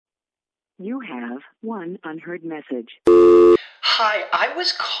You have one unheard message. Hi, I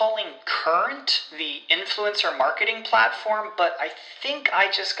was calling Current, the influencer marketing platform, but I think I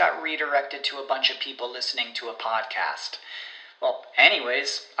just got redirected to a bunch of people listening to a podcast. Well,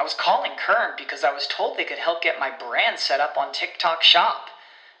 anyways, I was calling Current because I was told they could help get my brand set up on TikTok Shop,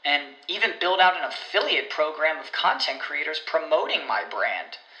 and even build out an affiliate program of content creators promoting my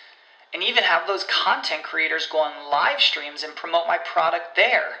brand, and even have those content creators go on live streams and promote my product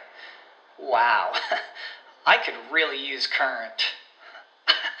there. Wow, I could really use Current.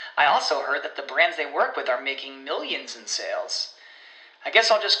 I also heard that the brands they work with are making millions in sales. I guess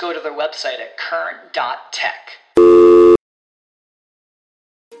I'll just go to their website at current.tech.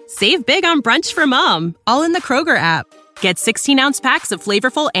 Save big on brunch for mom, all in the Kroger app. Get 16-ounce packs of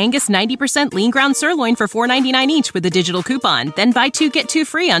flavorful Angus 90% lean ground sirloin for $4.99 each with a digital coupon. Then buy 2, get 2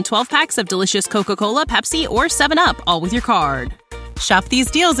 free on 12 packs of delicious Coca-Cola, Pepsi, or 7-Up, all with your card. Shop these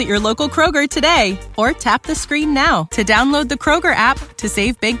deals at your local Kroger today, or tap the screen now to download the Kroger app to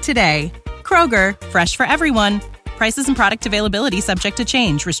save big today. Kroger, fresh for everyone. Prices and product availability subject to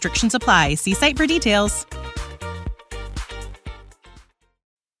change. Restrictions apply. See site for details.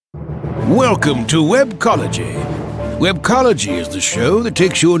 Welcome to Webcology. Webcology is the show that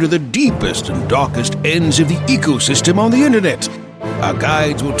takes you into the deepest and darkest ends of the ecosystem on the internet. Our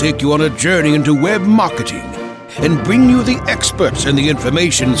guides will take you on a journey into web marketing and bring you the experts and the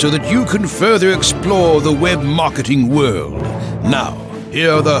information so that you can further explore the web marketing world. Now,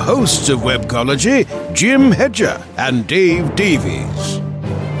 here are the hosts of Webcology, Jim Hedger and Dave Davies.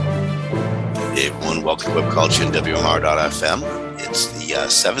 Hey everyone, welcome to Webcology on WMR.fm. It's the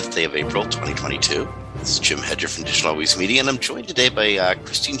 7th day of April, 2022. This is Jim Hedger from Digital Always Media, and I'm joined today by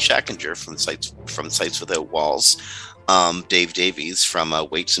Christine Schackinger from Sites Without Walls. Dave Davies from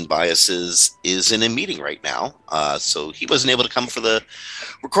Weights and Biases is in a meeting right now, so he wasn't able to come for the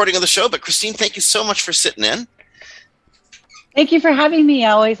recording of the show. But Christine, thank you so much for sitting in. Thank you for having me.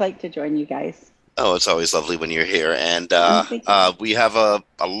 I always like to join you guys. Oh, it's always lovely when you're here, and we have a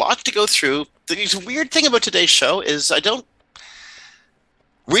lot to go through. The weird thing about today's show is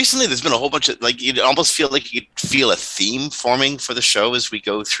recently, there's been a whole bunch of, you'd almost feel like you'd feel a theme forming for the show as we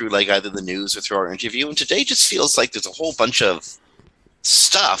go through, either the news or through our interview. And today just feels like there's a whole bunch of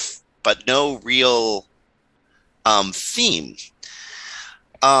stuff, but no real theme.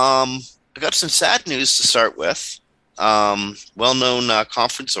 I got some sad news to start with. Well-known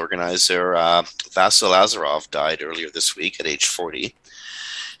conference organizer Vasyl Lazarov died earlier this week at age 40.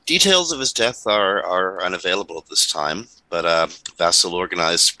 Details of his death are unavailable at this time, but Vasyl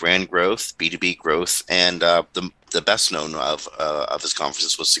organized brand growth, B2B growth, and the best known of his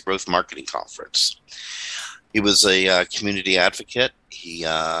conferences was the Growth Marketing Conference. He was a community advocate. He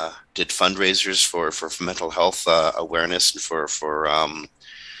did fundraisers for mental health awareness and for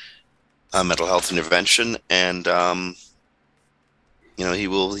mental health intervention, and he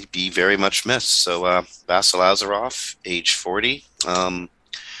will be very much missed. So Vasyl Lazarov, age 40.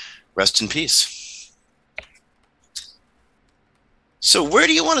 Rest in peace. So where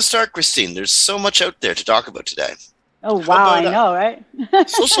do you want to start, Christine? There's so much out there to talk about today. Oh, wow, I know, right?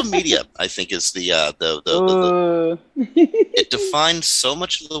 Social media, I think, is the it defines so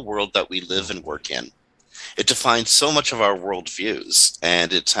much of the world that we live and work in. It defines so much of our worldviews,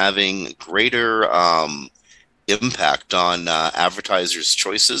 and it's having greater impact on advertisers'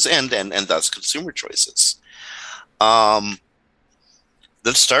 choices and thus consumer choices.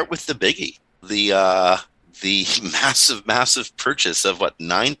 Let's start with the biggie, the massive purchase of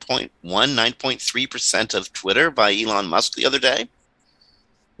 9.3% of Twitter by Elon Musk the other day.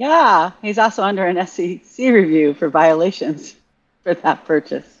 Yeah, he's also under an SEC review for violations for that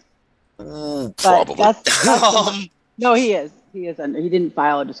purchase. Probably. No, he is. He is under. He didn't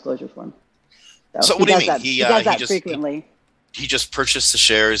file a disclosure form. So what do you mean? He does that frequently. He just purchased the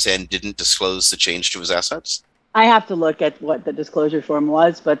shares and didn't disclose the change to his assets? I have to look at what the disclosure form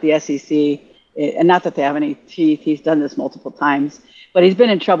was, but the SEC, and not that they have any teeth, he's done this multiple times, but he's been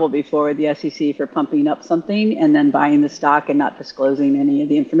in trouble before with the SEC for pumping up something and then buying the stock and not disclosing any of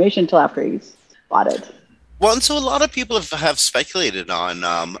the information until after he's bought it. Well, and so a lot of people have speculated on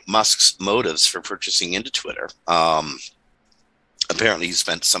Musk's motives for purchasing into Twitter. Apparently he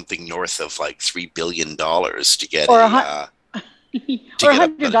spent something north of $3 billion to get or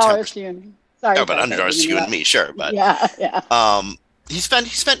 $100 to you. Sorry, no, but $100 to you and me, sure. But yeah. He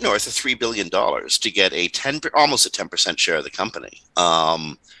spent north of $3 billion to get almost a 10% share of the company.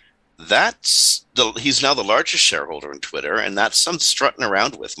 He's now the largest shareholder in Twitter, and that's some strutting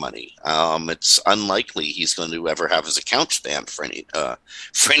around with money. It's unlikely he's going to ever have his account banned for any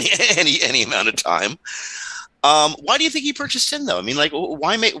amount of time. Why do you think he purchased in, though? I mean, like,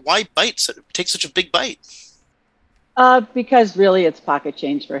 why take such a big bite? Because really it's pocket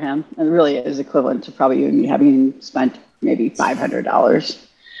change for him. It really is equivalent to probably you having spent maybe $500.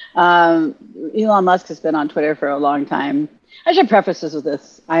 Elon Musk has been on Twitter for a long time. I should preface this with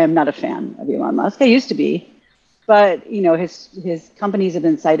this. I am not a fan of Elon Musk. I used to be. But, his companies have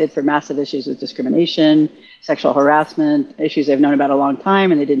been cited for massive issues with discrimination, sexual harassment, issues they've known about a long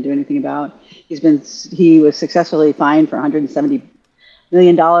time and they didn't do anything about. He was successfully fined for $170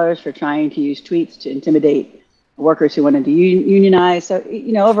 million for trying to use tweets to intimidate workers who wanted to unionize. So,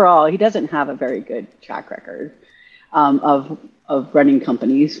 overall, he doesn't have a very good track record of running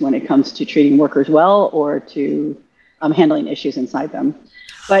companies when it comes to treating workers well or to handling issues inside them.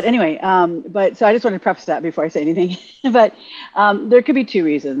 But anyway, so I just wanted to preface that before I say anything. But there could be two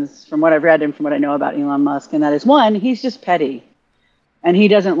reasons from what I've read and from what I know about Elon Musk. And that is, one, he's just petty. And he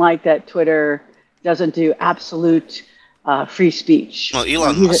doesn't like that Twitter doesn't do absolute free speech. Well,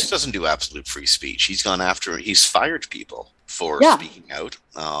 Elon Musk doesn't do absolute free speech. He's fired people for speaking out,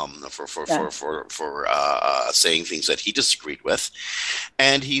 for saying things that he disagreed with.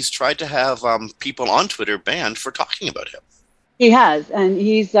 And he's tried to have people on Twitter banned for talking about him. He has, and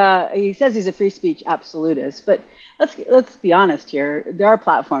he says he's a free speech absolutist. But let's be honest here. There are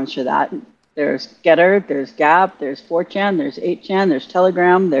platforms for that. There's Getter, there's Gab, there's 4chan, there's 8chan, there's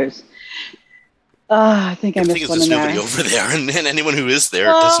Telegram, there's. I think I missed one in there. There's nobody over there, and anyone who is there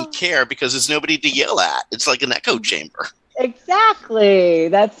doesn't care because there's nobody to yell at. It's like an echo chamber. Exactly.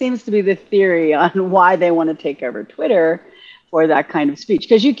 That seems to be the theory on why they want to take over Twitter for that kind of speech,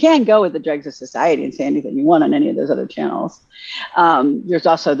 because you can go with the Dregs of Society and say anything you want on any of those other channels. There's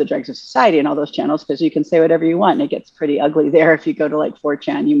also the Dregs of Society and all those channels because you can say whatever you want, and it gets pretty ugly there. If you go to like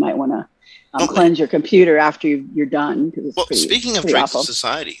 4chan, you might want to cleanse your computer after you're done. Speaking of Dregs of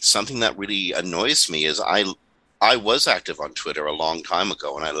Society, something that really annoys me is I was active on Twitter a long time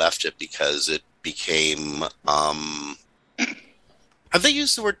ago, and I left it because it became. Have they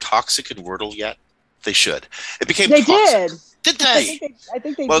used the word toxic in Wordle yet? They should. It became toxic. Did they? I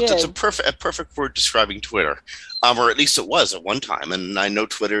think they did. Well, it's a perfect word describing Twitter, or at least it was at one time. And I know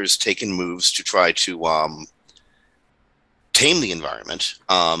Twitter has taken moves to try to tame the environment.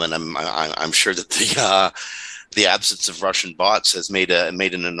 And I'm sure that the absence of Russian bots has made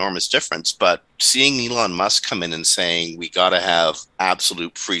an enormous difference. But seeing Elon Musk come in and saying we got to have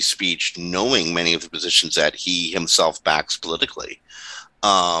absolute free speech, knowing many of the positions that he himself backs politically,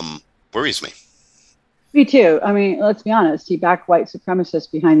 worries me. Me too. I mean, let's be honest. He backed white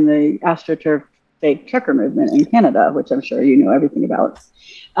supremacists behind the AstroTurf fake trucker movement in Canada, which I'm sure you know everything about.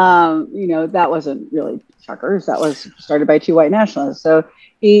 That wasn't really truckers. That was started by two white nationalists. So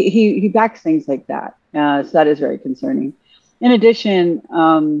he backs things like that. So that is very concerning. In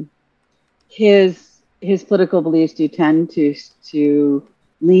addition, his political beliefs do tend to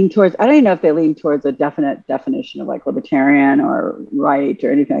lean towards, I don't even know if they lean towards a definite definition of like libertarian or right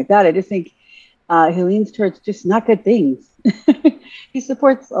or anything like that. I just think he leans towards just not good things. He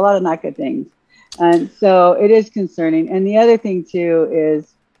supports a lot of not good things. And so it is concerning. And the other thing too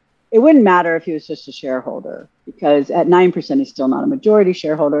is it wouldn't matter if he was just a shareholder, because at 9%, he's still not a majority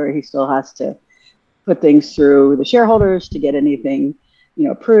shareholder. He still has to put things through the shareholders to get anything,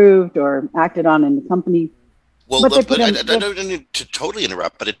 approved or acted on in the company. Well, but I don't need to totally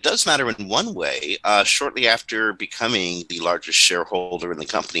interrupt, but it does matter in one way. Shortly after becoming the largest shareholder in the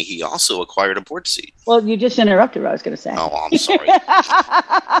company, he also acquired a board seat. Well, you just interrupted what I was going to say. Oh, I'm sorry.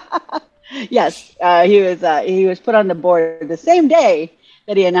 Yes, he was put on the board the same day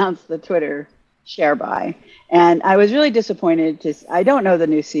that he announced the Twitter share buy. And I was really disappointed. I don't know the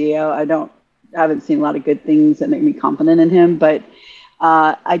new CEO. I haven't seen a lot of good things that make me confident in him, but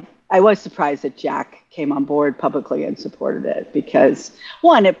I was surprised that Jack came on board publicly and supported it, because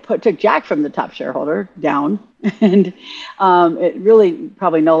one, it took Jack from the top shareholder down, and it really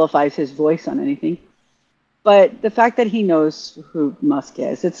probably nullifies his voice on anything. But the fact that he knows who Musk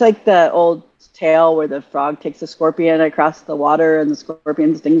is, it's like the old tale where the frog takes a scorpion across the water and the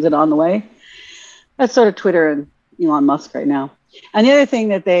scorpion stings it on the way. That's sort of Twitter and Elon Musk right now. And the other thing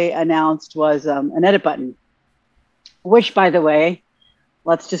that they announced was an edit button, which, by the way,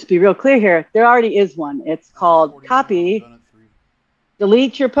 let's just be real clear here. There already is one. It's called copy,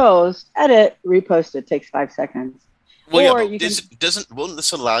 delete your post, edit, repost it. Takes 5 seconds. Well, won't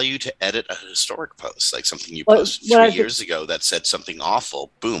this allow you to edit a historic post, like something you posted 3 years ago that said something awful?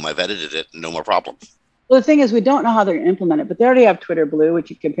 Boom, I've edited it, no more problem. Well, the thing is, we don't know how they're going to implement it, but they already have Twitter Blue, which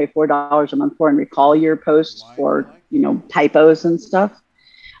you can pay $4 a month for and recall your posts for, typos and stuff.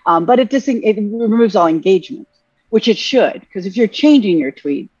 But it removes all engagement, which it should, because if you're changing your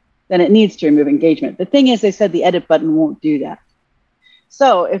tweet, then it needs to remove engagement. The thing is, they said the edit button won't do that.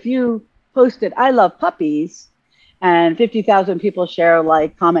 So if you posted, I love puppies, and 50,000 people share,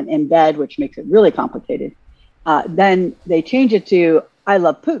 like, comment, embed, which makes it really complicated, then they change it to, I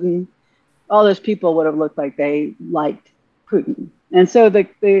love Putin, all those people would have looked like they liked Putin. And so the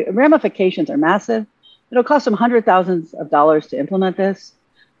ramifications are massive. It'll cost them hundreds of thousands of dollars to implement this.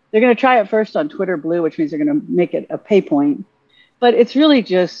 They're going to try it first on Twitter Blue, which means they're going to make it a pay point. But it's really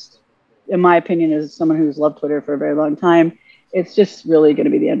just, in my opinion, as someone who's loved Twitter for a very long time, it's just really going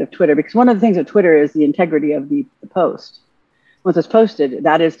to be the end of Twitter. Because one of the things with Twitter is the integrity of the post. Once it's posted,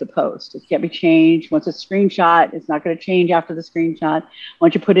 that is the post. It can't be changed. Once it's screenshot, it's not going to change after the screenshot.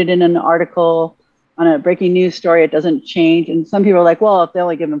 Once you put it in an article, on a breaking news story, it doesn't change. And some people are like, well, if they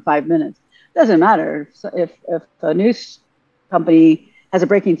only give them 5 minutes, it doesn't matter. So if a news company has a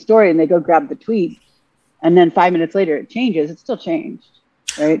breaking story and they go grab the tweet, and then 5 minutes later it changes, it's still changed,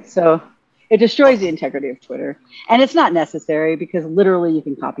 right? So it destroys the integrity of Twitter. And it's not necessary, because literally you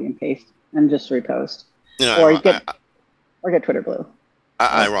can copy and paste and just repost. Or get Twitter Blue.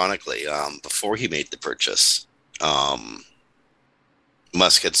 Ironically, before he made the purchase,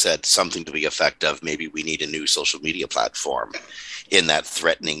 Musk had said something to the effect of, maybe we need a new social media platform, in that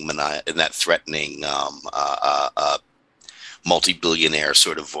threatening multi-billionaire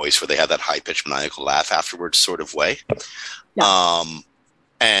sort of voice, where they had that high-pitched maniacal laugh afterwards sort of way. Yeah.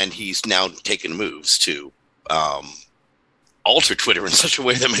 And he's now taken moves to alter Twitter in such a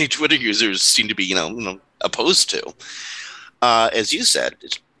way that many Twitter users seem to be, opposed to. As you said,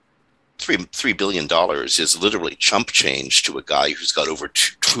 it's $3 billion is literally chump change to a guy who's got over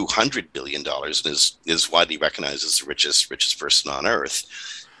 $200 billion and is widely recognized as the richest person on earth.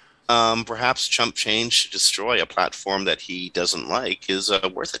 Perhaps chump change to destroy a platform that he doesn't like is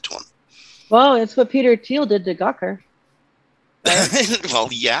worth it to him. Well, it's what Peter Thiel did to Gawker. Right? Well,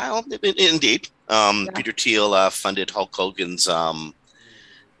 yeah, indeed. Peter Thiel funded Hulk Hogan's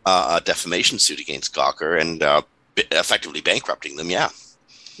defamation suit against Gawker and effectively bankrupting them. Yeah.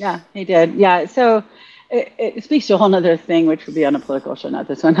 Yeah, he did. Yeah. So it speaks to a whole nother thing, which would be on a political show, not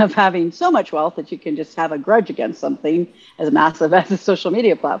this one, of having so much wealth that you can just have a grudge against something as massive as a social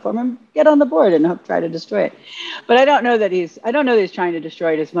media platform and get on the board and try to destroy it. But I don't know that he's trying to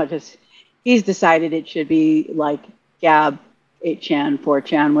destroy it as much as he's decided it should be like Gab, 8chan,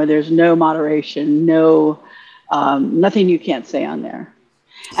 4chan, where there's no moderation, nothing you can't say on there.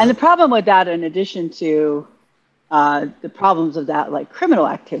 And the problem with that, in addition to the problems of that, like criminal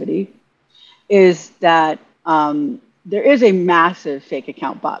activity, is that there is a massive fake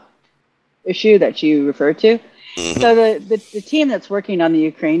account bot issue that you referred to. Mm-hmm. So the team that's working on the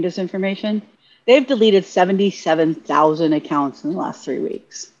Ukraine disinformation, they've deleted 77,000 accounts in the last 3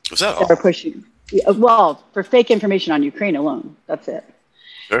 weeks. Was that all? They're pushing, well, for fake information on Ukraine alone. That's it.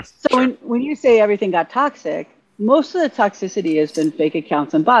 Sure. So sure. When you say everything got toxic, most of the toxicity has been fake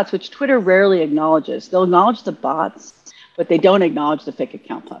accounts and bots, which Twitter rarely acknowledges. They'll acknowledge the bots, but they don't acknowledge the fake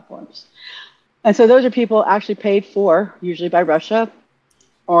account platforms. And so those are people actually paid for, usually by Russia,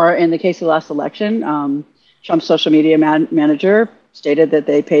 or in the case of the last election, Trump's social media manager stated that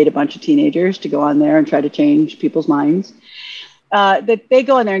they paid a bunch of teenagers to go on there and try to change people's minds. That they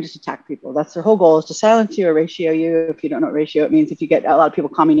go in there and just attack people. That's their whole goal, is to silence you or ratio you. If you don't know what ratio, it means if you get a lot of people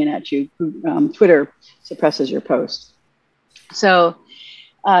commenting at you, Twitter suppresses your post. So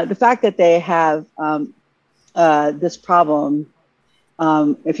the fact that they have this problem,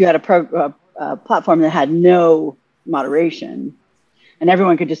 if you had a platform that had no moderation and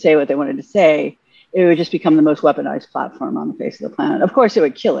everyone could just say what they wanted to say, it would just become the most weaponized platform on the face of the planet. Of course, it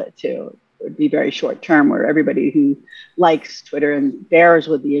would kill it too. It would be very short term, where everybody who likes Twitter and bears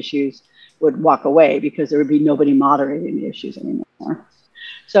with the issues would walk away, because there would be nobody moderating the issues anymore.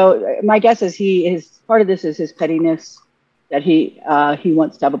 So my guess is part of this is his pettiness, that he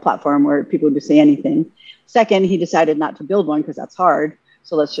wants to have a platform where people would just say anything. Second, he decided not to build one because that's hard.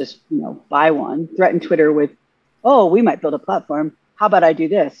 So let's just buy one. Threaten Twitter with, oh, we might build a platform. How about I do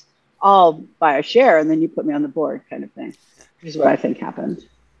this? I'll buy a share and then you put me on the board, kind of thing. This is what I think happened.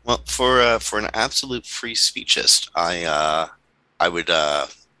 Well, for an absolute free speechist, I'm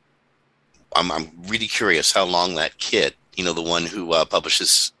really curious how long that kid, the one who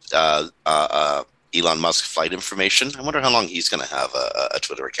publishes Elon Musk flight information, I wonder how long he's going to have a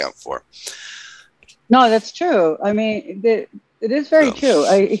Twitter account for. No, that's true. I mean, it is very true.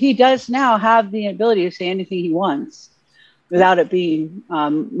 He does now have the ability to say anything he wants without it being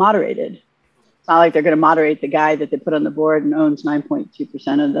moderated. It's not like they're going to moderate the guy that they put on the board and owns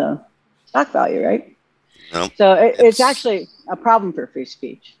 9.2% of the stock value, right? No, so it's actually a problem for free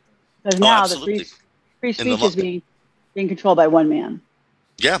speech, because now the free speech is being controlled by one man.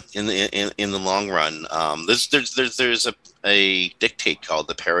 Yeah, in the long run, there's a dictate called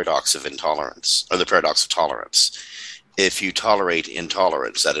the paradox of intolerance, or the paradox of tolerance. If you tolerate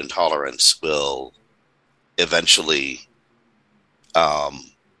intolerance, that intolerance will eventually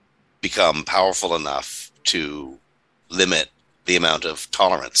become powerful enough to limit the amount of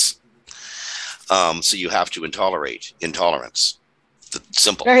tolerance. So you have to tolerate intolerance.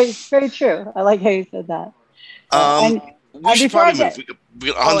 Simple. Very, very true. I like how you said that. We should probably move.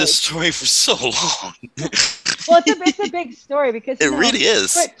 We've been on this story for so long. Well, it's a big story because it really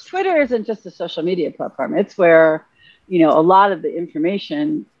is. Twitter isn't just a social media platform. It's where, a lot of the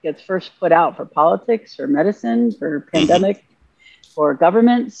information gets first put out for politics, for medicine, for pandemic, for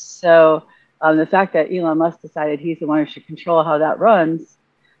governments. So the fact that Elon Musk decided he's the one who should control how that runs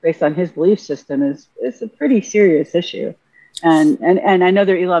based on his belief system is a pretty serious issue. And I know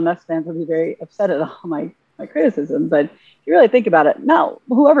that Elon Musk fans will be very upset at all my criticism, but if you really think about it, no,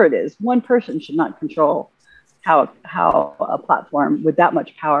 whoever it is, one person should not control how a platform with that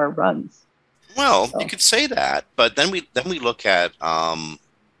much power runs. Well, you could say that, but then we look at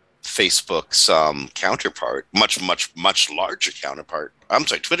Facebook's counterpart, much larger counterpart. I'm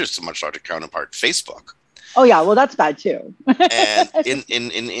sorry, Twitter's a much larger counterpart, Facebook. Oh yeah, well that's bad too. And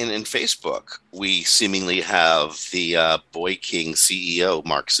in Facebook, we seemingly have the Boy King CEO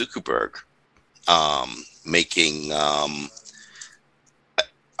Mark Zuckerberg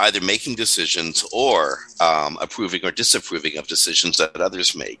either making decisions or approving or disapproving of decisions that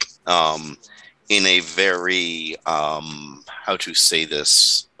others make in a very how to say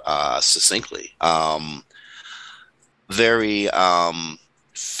this succinctly, very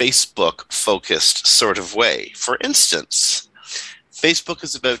Facebook-focused sort of way. For instance, Facebook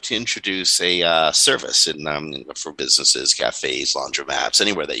is about to introduce a service for businesses, cafes, laundromats,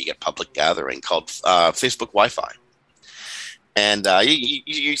 anywhere that you get public gathering, called Facebook Wi-Fi. And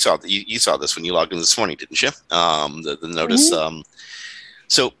you saw this when you logged in this morning, didn't you? The notice. Mm-hmm.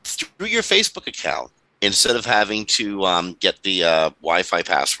 So through your Facebook account, instead of having to get the Wi-Fi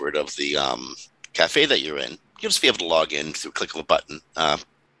password of the cafe that you're in, you'll just be able to log in through a click of a button,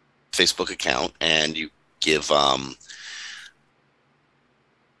 Facebook account, and you give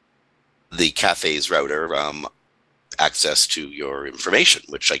the cafe's router access to your information,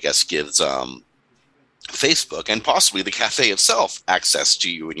 which I guess gives Facebook and possibly the cafe itself access to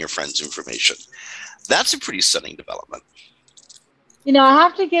you and your friends' information. That's a pretty stunning development. I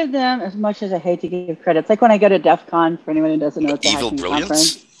have to give them, as much as I hate to give credit, it's like when I go to DEF CON, for anyone who doesn't know, it's a Evil hacking brilliance?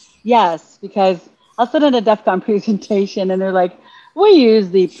 Conference. Yes, because I'll sit in a DEF CON presentation and they're like, we use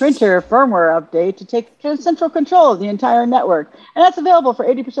the printer firmware update to take central control of the entire network. And that's available for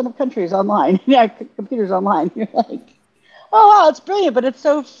 80% of countries online. Yeah, computers online. You're like, oh, wow, it's brilliant, but it's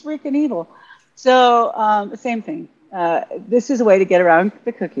so freaking evil. So same thing. This is a way to get around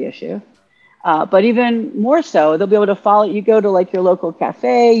the cookie issue. But even more so, they'll be able to follow. You go to like your local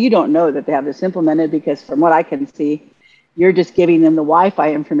cafe. You don't know that they have this implemented because from what I can see, you're just giving them the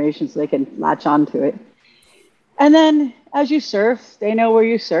Wi-Fi information so they can latch onto it. And then as you surf, they know where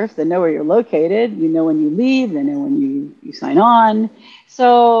you surf. They know where you're located. You know when you leave. They know when you sign on.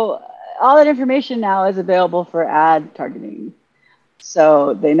 So all that information now is available for ad targeting.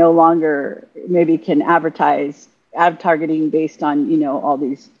 So they no longer maybe can advertise ad targeting based on, all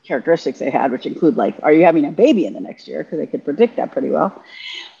these characteristics they had, which include like, are you having a baby in the next year? Because they could predict that pretty well.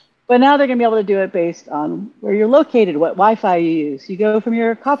 But now they're going to be able to do it based on where you're located, what Wi-Fi you use. You go from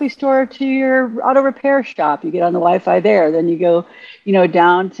your coffee store to your auto repair shop. You get on the Wi-Fi there. Then you go,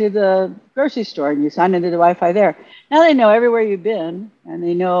 down to the grocery store and you sign into the Wi-Fi there. Now they know everywhere you've been and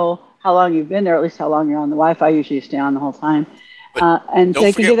they know how long you've been there, at least how long you're on the Wi-Fi. Usually you stay on the whole time. And so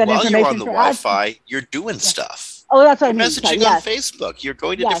they can give that information. While you're on the Wi-Fi, you're doing stuff. Oh, that's what I mean. Messaging on Facebook. You're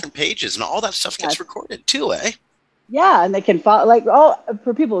going to different pages, and all that stuff gets recorded too, eh? Yeah, and they can follow.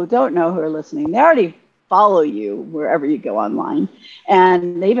 For people who don't know who are listening, they already follow you wherever you go online,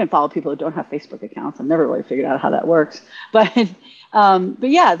 and they even follow people who don't have Facebook accounts. I've never really figured out how that works, but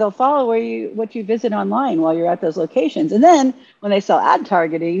yeah, they'll follow what you visit online while you're at those locations, and then when they sell ad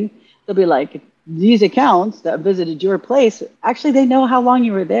targeting, they'll be like, these accounts that visited your place, actually they know how long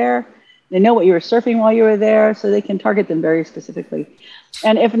you were there. They know what you were surfing while you were there, so they can target them very specifically.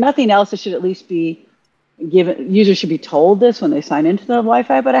 And if nothing else, it should at least be given. Users should be told this when they sign into the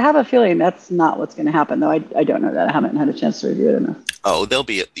Wi-Fi, but I have a feeling that's not what's going to happen, though. I don't know that. I haven't had a chance to review it enough. Oh, there'll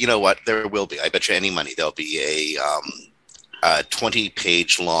be, there will be. I bet you any money there'll be a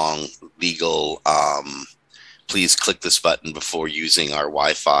 20-page long legal please click this button before using our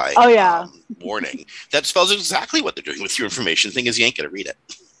Wi-Fi warning. That spells exactly what they're doing with your information. The thing is, you ain't going to read it.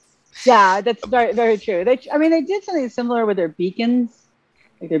 Yeah, that's very, very true. They did something similar with their beacons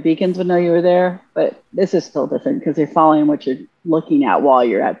Like their beacons would know you were there, but this is still different because they're following what you're looking at while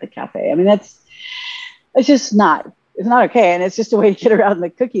you're at the cafe. I mean, it's just not, it's not okay. And it's just a way to get around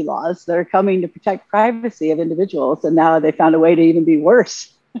the cookie laws that are coming to protect privacy of individuals. And now they found a way to even be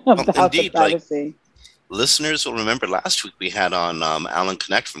worse about the privacy. Listeners will remember last week we had on Alan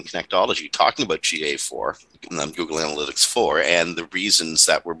Connect from Connectology talking about GA4, Google Analytics 4, and the reasons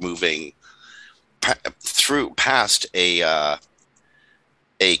that we're moving past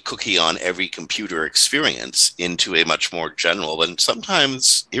a cookie on every computer experience into a much more general and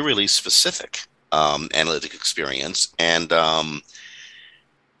sometimes eerily specific analytic experience. And now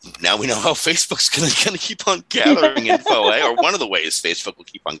we know how Facebook's going to keep on gathering info, or one of the ways Facebook will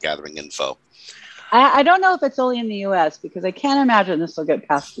keep on gathering info. I don't know if it's only in the US because I can't imagine this will get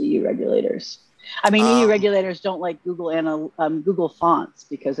past the EU regulators. I mean, EU regulators don't like Google fonts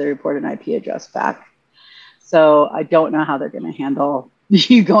because they report an IP address back. So I don't know how they're going to handle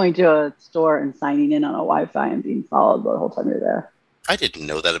you going to a store and signing in on a Wi-Fi and being followed the whole time you're there. I didn't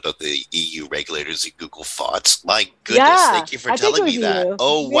know that about the EU regulators at Google fonts. My goodness, thank you for telling me that. You.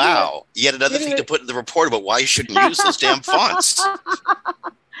 Oh, maybe wow. Yet another thing to put in the report about why you shouldn't use those damn fonts.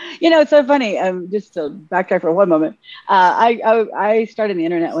 You know, it's so funny. Just to backtrack for one moment, I started the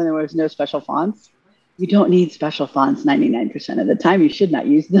internet when there was no special fonts. You don't need special fonts 99% of the time. You should not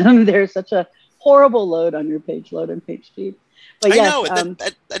use them. They're such a horrible load on your page load and page speed. But yes, I know,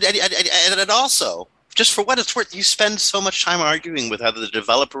 and also, just for what it's worth, you spend so much time arguing with either the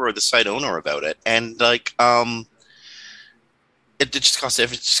developer or the site owner about it, and like, it just costs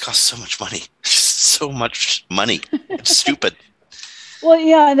so much money. So much money. It's stupid. Well,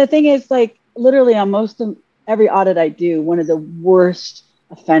 yeah, and the thing is, like, literally on every audit I do, one of the worst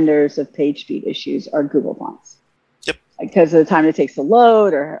offenders of page speed issues are Google fonts. Yep. Because of the time it takes to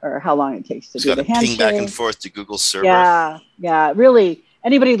load or how long it takes to do the handshake. Ping back and forth to Google's server. Yeah. Really,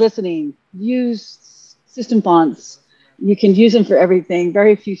 anybody listening, use system fonts. You can use them for everything.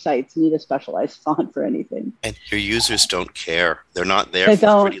 Very few sites need a specialized font for anything. And your users don't care. They're not there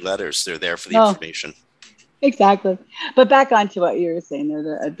for pretty letters. They're there for the information. Exactly. But back on to what you were saying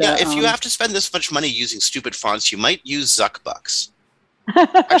there. If you have to spend this much money using stupid fonts, you might use Zuckbucks.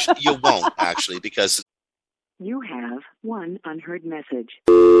 Actually, you won't, actually, because... You have one unheard message.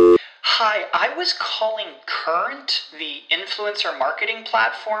 Hi, I was calling Current, the influencer marketing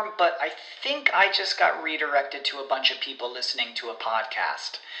platform, but I think I just got redirected to a bunch of people listening to a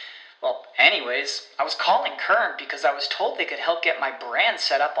podcast. Well, anyways, I was calling Current because I was told they could help get my brand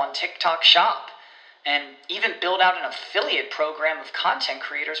set up on TikTok Shop, and even build out an affiliate program of content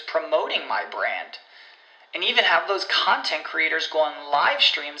creators promoting my brand. And even have those content creators go on live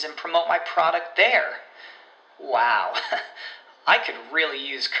streams and promote my product there. Wow, I could really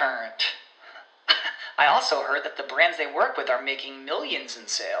use Current. I also heard that the brands they work with are making millions in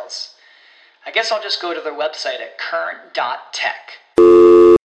sales. I guess I'll just go to their website at current.tech.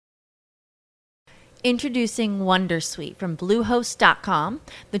 Introducing Wondersuite from Bluehost.com,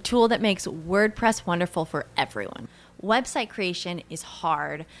 the tool that makes WordPress wonderful for everyone. Website creation is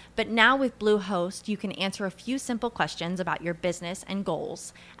hard, but now with Bluehost, you can answer a few simple questions about your business and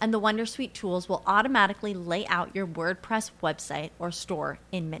goals, and the Wondersuite tools will automatically lay out your WordPress website or store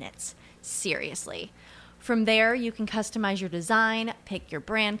in minutes. Seriously. From there, you can customize your design, pick your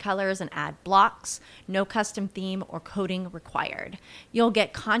brand colors, and add blocks. No custom theme or coding required. You'll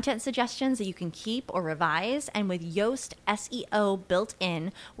get content suggestions that you can keep or revise, and with Yoast SEO built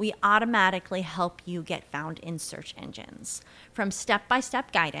in, we automatically help you get found in search engines. From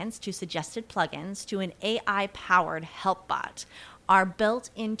step-by-step guidance to suggested plugins to an AI-powered help bot, our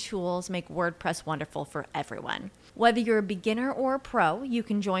built-in tools make WordPress wonderful for everyone. Whether you're a beginner or a pro, you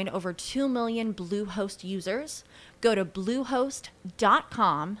can join over 2 million Bluehost users. Go to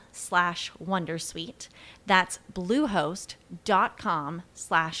bluehost.com/wondersuite. That's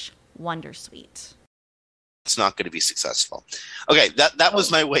bluehost.com/wondersuite. It's not going to be successful. Okay, that was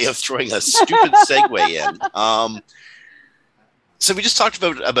my way of throwing a stupid segue in. So we just talked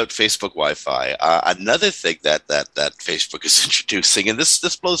about Facebook Wi-Fi. Another thing that Facebook is introducing, and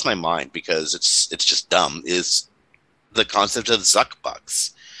this blows my mind because it's just dumb, is the concept of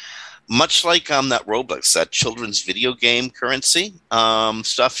Zuckbucks. Much like that Roblox, that children's video game currency,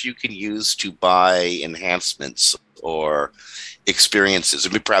 stuff you can use to buy enhancements or experiences,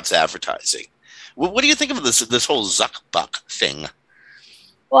 or perhaps advertising. What do you think of this whole Zuckbuck thing?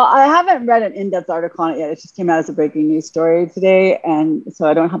 Well, I haven't read an in-depth article on it yet. It just came out as a breaking news story today, and so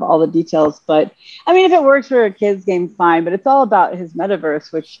I don't have all the details. But, I mean, if it works for a kid's game, fine. But it's all about his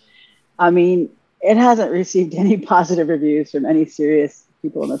metaverse, which, I mean, it hasn't received any positive reviews from any serious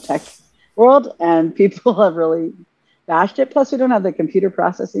people in the tech world, and people have really bashed it. Plus, we don't have the computer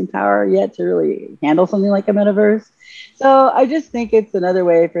processing power yet to really handle something like a metaverse. So I just think it's another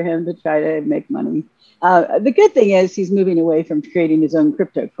way for him to try to make money. The good thing is he's moving away from creating his own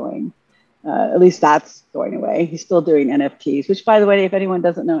crypto coin. At least that's going away. He's still doing NFTs, which, by the way, if anyone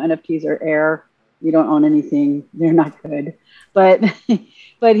doesn't know, NFTs are air. You don't own anything. They're not good. But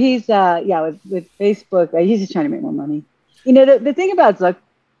he's, with Facebook, he's just trying to make more money. You know, the thing about Zuck,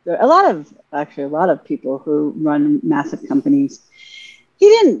 a lot of people who run massive companies, he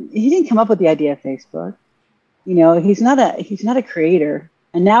didn't come up with the idea of Facebook. You know, he's not a creator.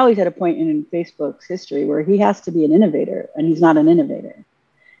 And now he's at a point in Facebook's history where he has to be an innovator, and he's not an innovator.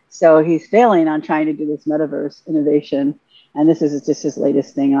 So he's failing on trying to do this metaverse innovation. And this is just his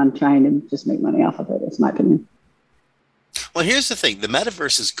latest thing on trying to just make money off of it. That's my opinion. Well, here's the thing. The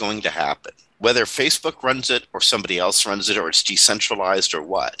metaverse is going to happen. Whether Facebook runs it or somebody else runs it or it's decentralized or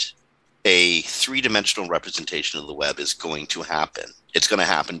what, a three-dimensional representation of the web is going to happen. It's going to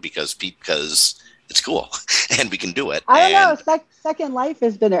happen because it's cool and we can do it. I don't know. Second Life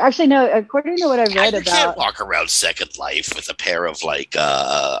has been there. Actually, no, according to what I've read you can't walk around Second Life with a pair of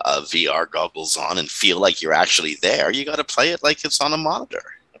VR goggles on and feel like you're actually there. You got to play it like it's on a monitor.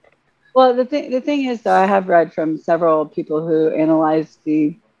 Well, the thing is, though, I have read from several people who analyze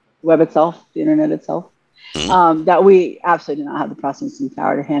the web itself, the internet itself, that we absolutely do not have the processing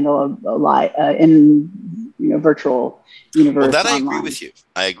power to handle a lot in virtual universe. Well, that online. I agree with you.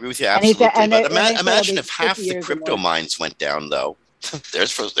 I agree with you absolutely. But imagine if half the crypto mines went down, though.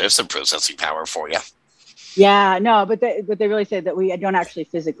 There's some processing power for you. Yeah, no, but they really say that we don't actually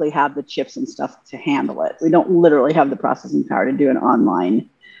physically have the chips and stuff to handle it. We don't literally have the processing power to do an online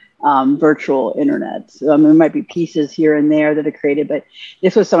virtual internet. There might be pieces here and there that are created, but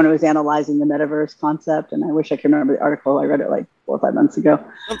this was someone who was analyzing the metaverse concept, and I wish I could remember the article. I read it like 4 or 5 months ago.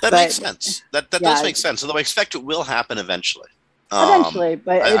 Well, that makes sense. That does make sense, although I expect it will happen eventually. But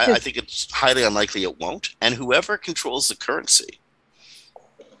I think it's highly unlikely it won't, and whoever controls the currency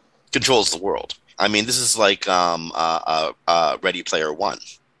controls the world. I mean, this is like Ready Player One.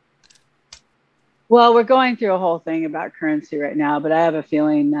 Well, we're going through a whole thing about currency right now, but I have a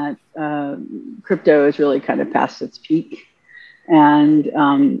feeling that crypto is really kind of past its peak, and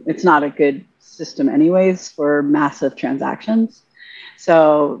it's not a good system anyways for massive transactions.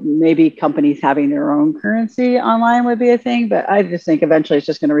 So maybe companies having their own currency online would be a thing, but I just think eventually it's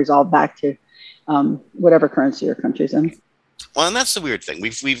just going to resolve back to whatever currency your country's in. Well, and that's the weird thing.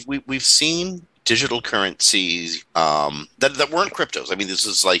 We've seen digital currencies that weren't cryptos. I mean, this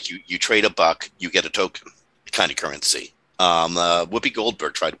is like you trade a buck, you get a token kind of currency. Whoopi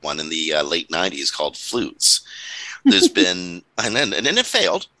Goldberg tried one in the late 90s called Flutes. There's been, and then it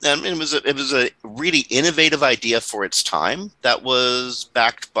failed. It was a really innovative idea for its time that was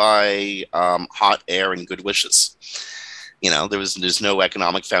backed by hot air and good wishes. You know, there's no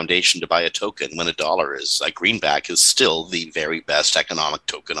economic foundation to buy a token when $1 is like greenback is still the very best economic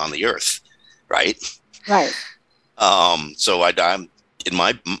token on the earth. Right. So I'm in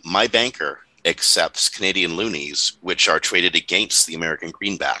my banker accepts Canadian loonies, which are traded against the American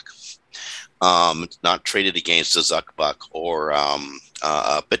greenback. Not traded against a Zuck buck or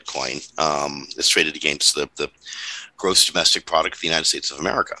Bitcoin. It's traded against the gross domestic product of the United States of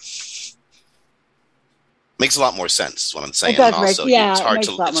America. Makes a lot more sense, is what I'm saying. And also,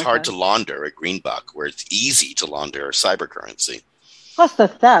 it's hard to launder a green buck, where it's easy to launder cyber currency. Plus the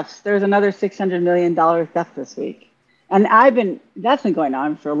thefts. There's another $600 million theft this week. And that's been going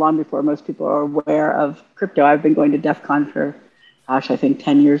on for long before most people are aware of crypto. I've been going to DEF CON for, I think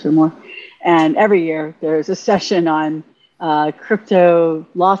 10 years or more. And every year there's a session on crypto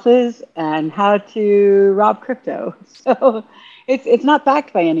losses and how to rob crypto. So it's not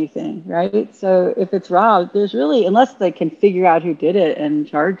backed by anything, right? So if it's robbed, there's really, unless they can figure out who did it and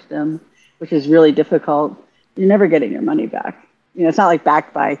charge them, which is really difficult, you're never getting your money back. You know, it's not like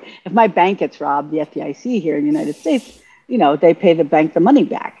backed by, if my bank gets robbed, the FDIC here in the United States, they pay the bank the money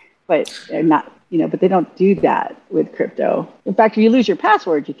back, but they're not, but they don't do that with crypto. In fact, if you lose your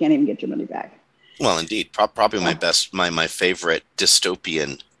password, you can't even get your money back. Well, indeed. Probably my favorite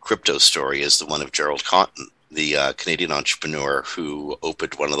dystopian crypto story is the one of Gerald Cotten, the Canadian entrepreneur who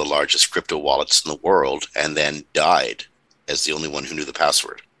opened one of the largest crypto wallets in the world and then died as the only one who knew the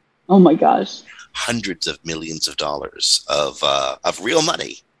password. Oh my gosh. Hundreds of millions of dollars of real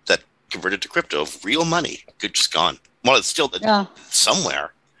money that converted to crypto, real money, just gone. Well, it's still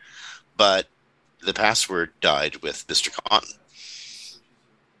somewhere, but the password died with Mr. Cotten.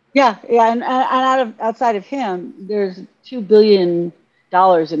 Yeah, and outside of him, there's $2 billion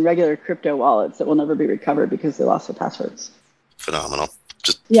in regular crypto wallets that will never be recovered because they lost their passwords. Phenomenal.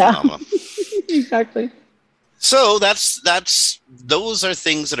 Just phenomenal. Exactly. So those are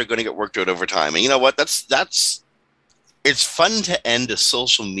things that are going to get worked out over time. And you know what? It's fun to end a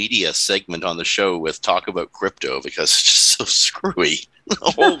social media segment on the show with talk about crypto because it's just so screwy. The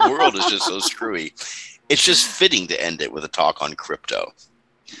whole world is just so screwy. It's just fitting to end it with a talk on crypto.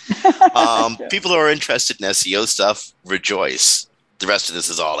 People who are interested in SEO stuff, rejoice. The rest of this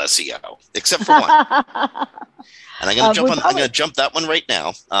is all SEO, except for one. And I'm going to jump that one right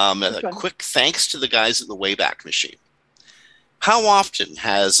now. A quick thanks to the guys at the Wayback Machine. How often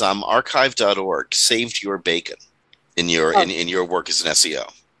has archive.org saved your bacon in your work as an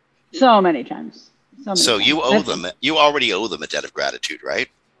SEO? So many times. You owe them. You already owe them a debt of gratitude, right?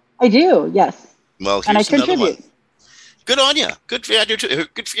 I do. Yes. Well, here's another one. Good on you. Good for you. I do too.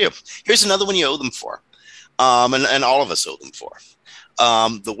 Good for you. Here's another one you owe them for, and all of us owe them for.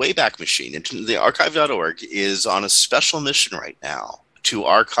 The Wayback Machine, the archive.org, is on a special mission right now to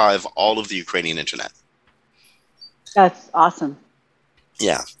archive all of the Ukrainian internet. That's awesome.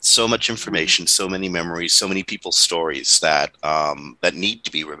 Yeah, so much information, so many memories, so many people's stories that need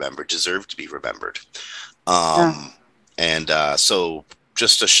to be remembered, deserve to be remembered. And so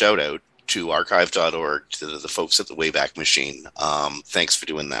just a shout out to archive.org, to the folks at the Wayback Machine. Thanks for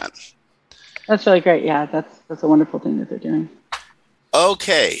doing that. That's really great. Yeah, that's a wonderful thing that they're doing.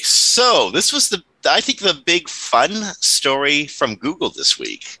 Okay, so this was I think the big fun story from Google this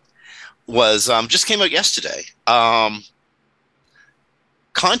week was just came out yesterday.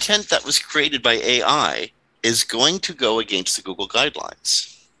 Content that was created by AI is going to go against the Google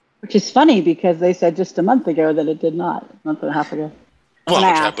guidelines. Which is funny because they said just a month ago that it did not, a month and a half ago.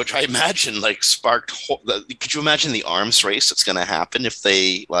 Well, which I imagine sparked. Could you imagine the arms race that's going to happen if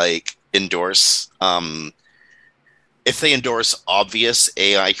they endorse obvious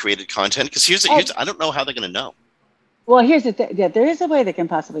AI created content? Because I don't know how they're going to know. Well, here's the thing. Yeah, there is a way they can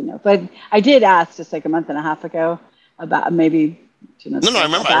possibly know. But I did ask just a month and a half ago about maybe. I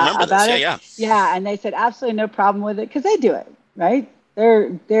remember this. Yeah, and they said absolutely no problem with it because they do it, right?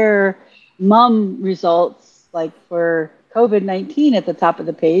 Their mum results, for COVID-19 at the top of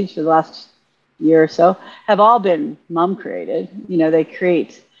the page for the last year or so, have all been mum created. They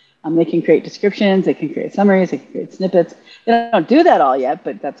create, they can create descriptions, they can create summaries, they can create snippets. They don't do that all yet,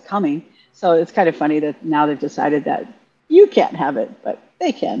 but that's coming. So it's kind of funny that now they've decided that you can't have it, but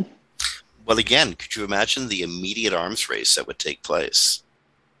they can. Well, again, could you imagine the immediate arms race that would take place?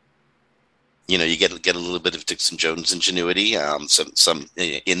 You get a little bit of Dixon Jones ingenuity, some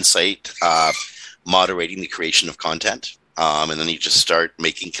insight, moderating the creation of content, and then you just start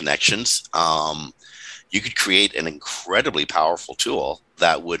making connections. You could create an incredibly powerful tool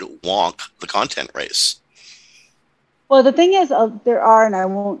that would wonk the content race. Well, the thing is, there are, and I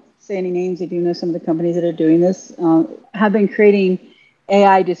won't say any names, I do know some of the companies that are doing this, have been creating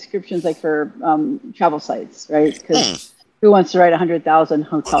AI descriptions for travel sites, right? Because who wants to write 100,000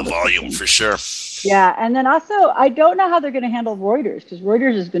 hotel volume for sure. Yeah, and then also I don't know how they're going to handle Reuters because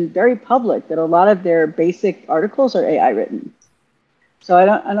Reuters has been very public that a lot of their basic articles are AI written. So I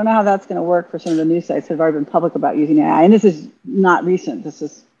don't know how that's going to work for some of the news sites that have already been public about using AI. And this is not recent. This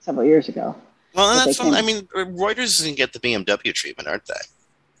is several years ago. Well, that's Reuters is going to get the BMW treatment, aren't they?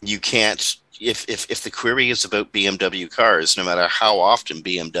 You can't. If the query is about BMW cars, no matter how often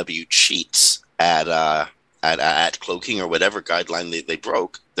BMW cheats at cloaking or whatever guideline they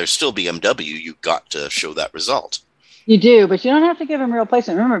broke, they're still BMW. You got to show that result. You do, but you don't have to give them real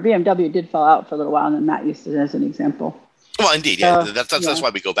placement. Remember, BMW did fall out for a little while, and then Matt used it as an example. Well, indeed, that's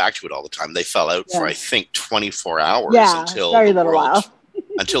why we go back to it all the time. They fell out for I think 24 hours until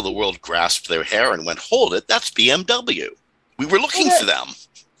until the world grasped their hair and went, "Hold it, that's BMW. We were looking for them."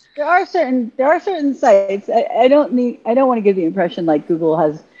 There are certain sites. I don't want to give the impression like Google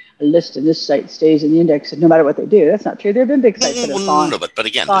has a list and this site stays in the index no matter what they do. That's not true. There have been big sites that have gone. No, but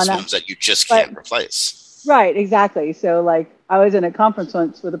again, there's ones that you just can't replace. Right, exactly. So I was in a conference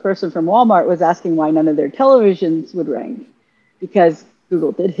once with a person from Walmart was asking why none of their televisions would rank because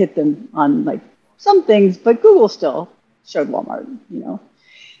Google did hit them on some things, but Google still showed Walmart,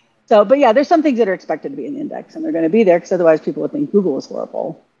 So, but yeah, there's some things that are expected to be in the index and they're going to be there because otherwise people would think Google is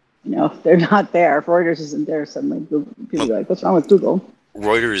horrible. If they're not there, if Reuters isn't there, suddenly people are like, what's wrong with Google?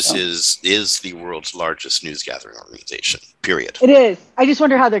 Reuters is the world's largest news gathering organization, period. It is. I just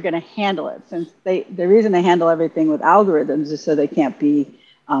wonder how they're going to handle it since the reason they handle everything with algorithms is so they can't be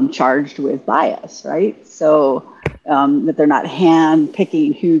charged with bias, right? So that they're not hand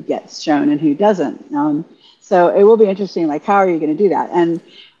picking who gets shown and who doesn't. So it will be interesting, how are you going to do that? And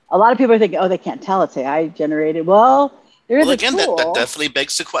a lot of people are thinking, oh, they can't tell it's AI generated. Well, there is a tool. That definitely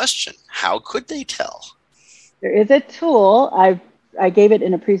begs the question. How could they tell? There is a tool. I gave it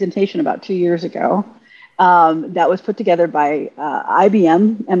in a presentation about 2 years ago that was put together by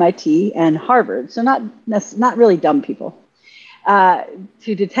IBM, MIT, and Harvard. So not really dumb people,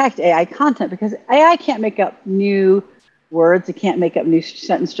 to detect AI content, because AI can't make up new words. It can't make up new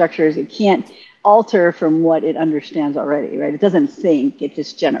sentence structures. It can't alter from what it understands already, right? It doesn't think, it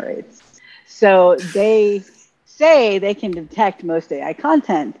just generates. So they say they can detect most AI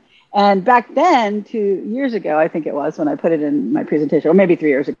content. And back then, 2 years ago, I think it was, when I put it in my presentation, or maybe 3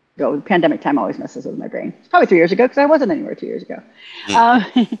 years ago, pandemic time always messes with my brain. It's probably 3 years ago, because I wasn't anywhere 2 years ago.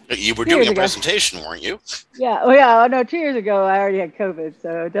 You were doing a presentation, weren't you? Yeah. Oh, yeah. No, 2 years ago, I already had COVID,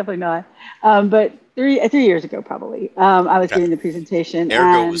 so definitely not. But three years ago, probably, I was doing the presentation.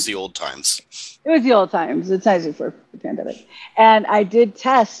 Ergo, it was the old times. It was the old times. It's nice before the pandemic. And I did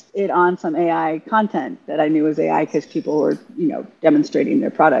test it on some AI content that I knew was AI, because people were, demonstrating their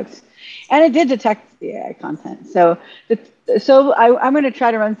products. And it did detect the AI content. So I'm going to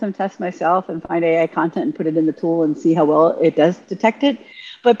try to run some tests myself and find AI content and put it in the tool and see how well it does detect it.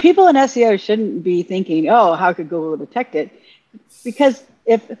 But people in SEO shouldn't be thinking, oh, how could Google detect it? Because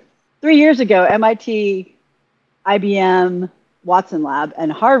if 3 years ago, MIT, IBM, Watson Lab,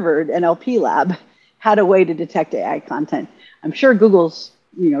 and Harvard NLP Lab had a way to detect AI content, I'm sure Google's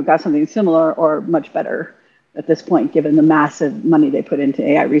got something similar or much better at this point, given the massive money they put into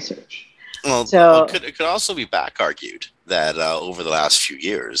AI research. Well, so, it could also be back argued that over the last few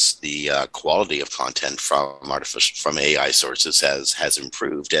years, the quality of content from AI sources has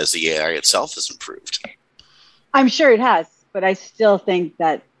improved as the AI itself has improved. I'm sure it has, but I still think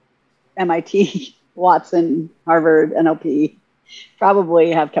that MIT, Watson, Harvard, NLP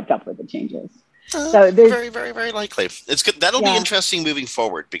probably have kept up with the changes. So very, very, very likely. It's good. That'll be interesting moving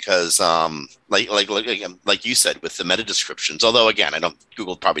forward, because, like you said, with the meta descriptions. Although again,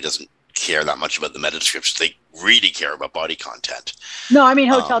 Google probably doesn't care that much about the meta descriptions. They really care about body content. No, I mean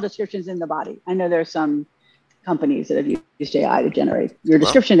hotel descriptions in the body. I know there's some companies that have used AI to generate your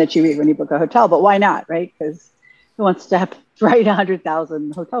description that you read when you book a hotel, but why not, right? Because who wants to write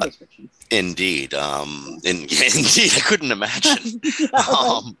 100,000 hotel descriptions? Indeed. Indeed, I couldn't imagine.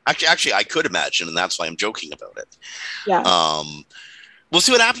 Actually, I could imagine, and that's why I'm joking about it. Yeah. We'll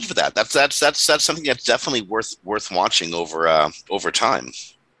see what happens with that. That's something that's definitely worth watching over time.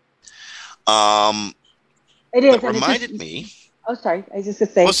 It is. It reminded me. Oh, sorry. I was just going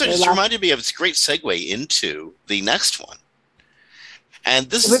to say. Well, so it just reminded me of this great segue into the next one. And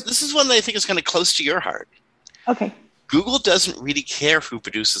this is one that I think is kind of close to your heart. Okay. Google doesn't really care who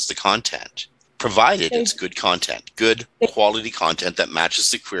produces the content, provided it's good content, good quality content that matches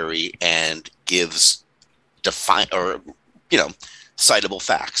the query and gives citable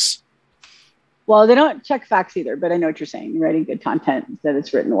facts. Well, they don't check facts either, but I know what you're saying. You're writing good content, that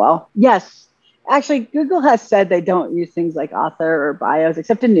it's written well. Yes. Actually, Google has said they don't use things like author or bios,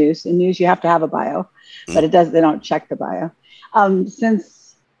 except in news. In news, you have to have a bio, but they don't check the bio.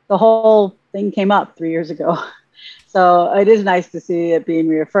 Since the whole thing came up 3 years ago. So it is nice to see it being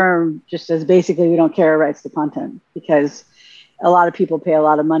reaffirmed, just as basically we don't care who writes the content, because a lot of people pay a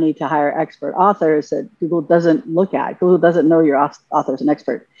lot of money to hire expert authors that Google doesn't look at. Google doesn't know your author is an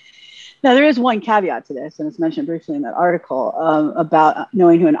expert. Now, there is one caveat to this, and it's mentioned briefly in that article about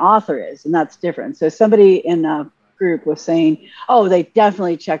knowing who an author is, and that's different. So somebody in a group was saying, oh, they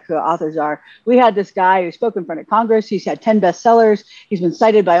definitely check who authors are. We had this guy who spoke in front of Congress. He's had 10 bestsellers. He's been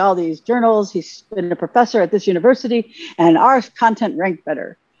cited by all these journals. He's been a professor at this university, and our content ranked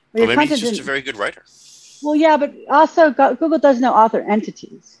better. Well, maybe he's just a very good writer. Well, yeah, but also Google does know author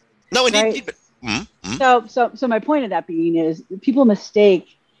entities. No, indeed. Right? So my point of that being is people mistake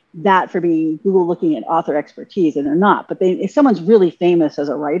that for being Google looking at author expertise, and they're not. But if someone's really famous as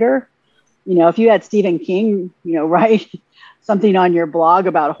a writer, if you had Stephen King, write something on your blog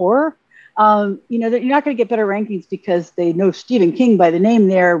about horror, you're not going to get better rankings because they know Stephen King by the name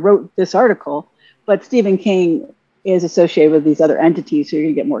there wrote this article, but Stephen King is associated with these other entities, so you're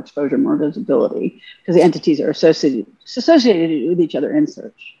going to get more exposure, more visibility, because the entities are associated with each other in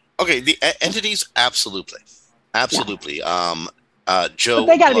search. Okay, the entities, absolutely. Yeah. Joe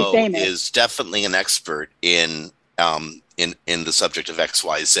Blow is definitely an expert in the subject of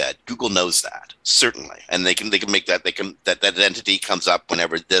XYZ. Google knows that, certainly, and they can make that that entity comes up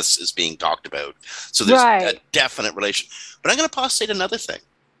whenever this is being talked about. So there's a definite relation. But I'm going to postulate another thing.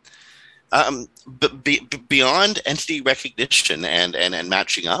 But beyond entity recognition and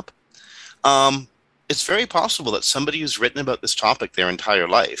matching up, it's very possible that somebody who's written about this topic their entire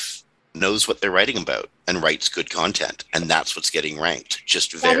life knows what they're writing about and writes good content, and that's what's getting ranked.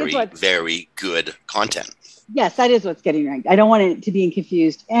 Just very good content. Yes, that is what's getting ranked. I don't want it to be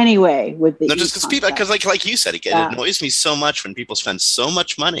confused anyway with the. No, just because people, like you said, again, it annoys me so much when people spend so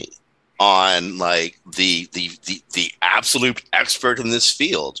much money on like the absolute expert in this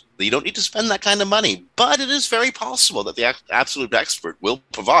field. You don't need to spend that kind of money, but it is very possible that the absolute expert will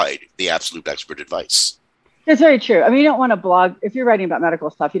provide the absolute expert advice. That's very true. I mean, you don't want to blog if you're writing about medical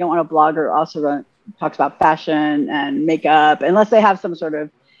stuff. You don't want a blogger also talks about fashion and makeup unless they have some sort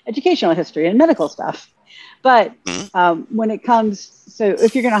of educational history in medical stuff. But when it comes, so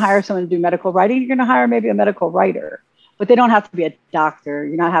if you're going to hire someone to do medical writing, you're going to hire maybe a medical writer, but they don't have to be a doctor.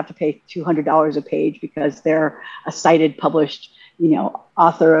 You don't have to pay $200 a page because they're a cited, published,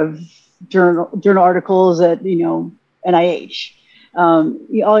 author of journal articles at, NIH.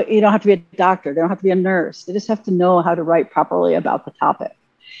 You don't have to be a doctor. They don't have to be a nurse. They just have to know how to write properly about the topic.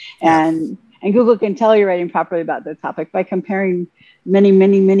 And Google can tell you're writing properly about the topic by comparing many,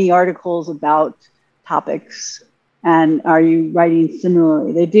 many, many articles about topics. And are you writing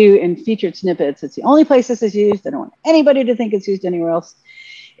similarly? They do in featured snippets. It's the only place this is used. I don't want anybody to think it's used anywhere else.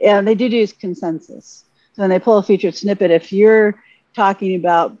 And they do use consensus. So when they pull a featured snippet, if you're talking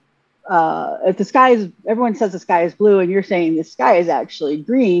about if the sky is, everyone says the sky is blue, and you're saying the sky is actually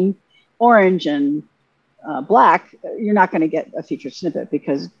green, orange, and black, you're not going to get a featured snippet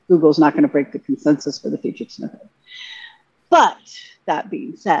because Google's not going to break the consensus for the featured snippet. But that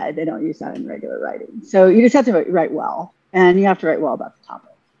being said, they don't use that in regular writing. So you just have to write well, and you have to write well about the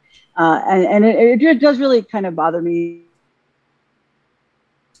topic. And it does really kind of bother me.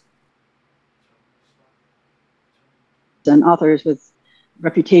 And authors with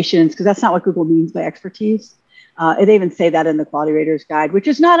reputations, because that's not what Google means by expertise. They even say that in the Quality Raters Guide, which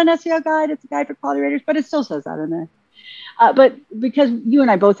is not an SEO guide, it's a guide for quality raters, but it still says that in there. But because you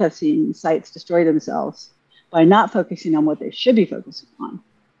and I both have seen sites destroy themselves by not focusing on what they should be focusing on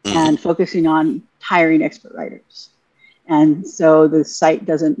and focusing on hiring expert writers. And so the site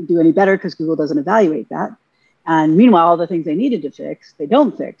doesn't do any better because Google doesn't evaluate that. And meanwhile, all the things they needed to fix, they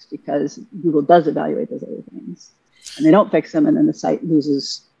don't fix because Google does evaluate those other things. And they don't fix them, and then the site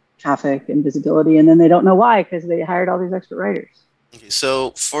loses traffic and visibility, and then they don't know why because they hired all these expert writers. Okay,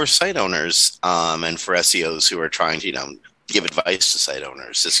 so for site owners and for SEOs who are trying to, give advice to site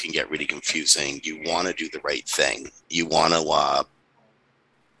owners, this can get really confusing. You want to do the right thing. You want to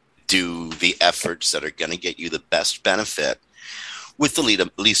do the efforts that are going to get you the best benefit with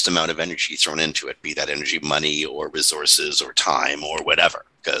the least amount of energy thrown into it, be that energy, money, or resources, or time, or whatever,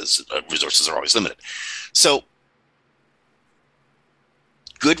 because resources are always limited. So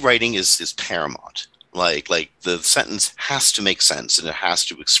good writing is paramount. Like the sentence has to make sense and it has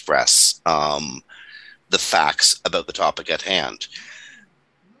to express the facts about the topic at hand.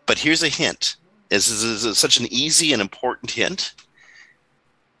 But here's a hint. This is such an easy and important hint.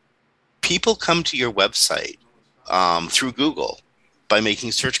 People come to your website through Google by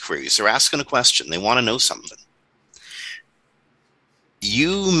making search queries. They're asking a question. They want to know something.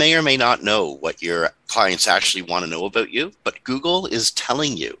 You may or may not know what your clients actually want to know about you, but Google is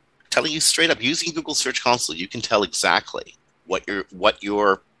telling you straight up. Using Google Search Console, you can tell exactly what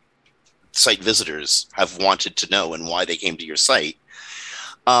your site visitors have wanted to know and why they came to your site.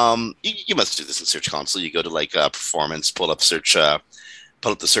 You must do this in Search Console. You go to performance, pull up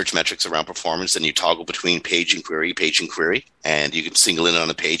the search metrics around performance, and you toggle between page and query, and you can single in on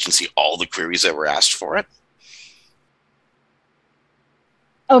a page and see all the queries that were asked for it.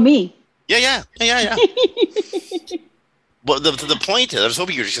 Oh, me? Yeah. Well, the point is, I was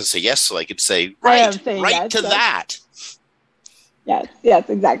hoping you were just going to say yes, so I could say right to that. Yes,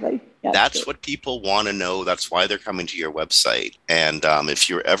 exactly. Yes, that's what people want to know. That's why they're coming to your website. And if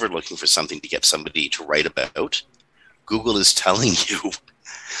you're ever looking for something to get somebody to write about, Google is telling you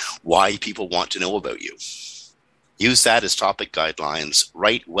why people want to know about you. Use that as topic guidelines.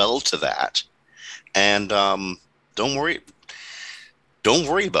 Write well to that, and don't worry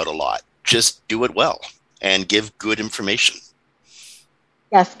about a lot. Just do it well and give good information.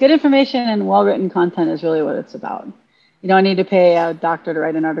 Yes, good information and well-written content is really what it's about. You don't need to pay a doctor to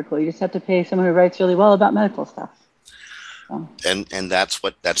write an article. You just have to pay someone who writes really well about medical stuff. So. And that's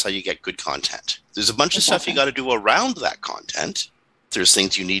how you get good content. There's a bunch of stuff you got to do around that content. There's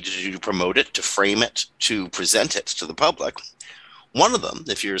things you need to do to promote it, to frame it, to present it to the public. One of them,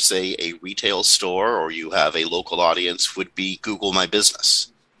 if you're, say, a retail store or you have a local audience, would be Google My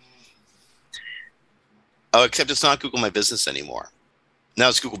Business. Oh, except it's not Google My Business anymore. Now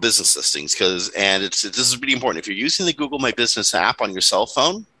it's Google Business Listings, this is really important. If you're using the Google My Business app on your cell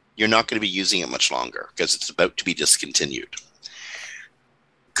phone, you're not going to be using it much longer because it's about to be discontinued.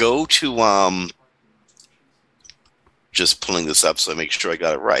 Go to, just pulling this up so I make sure I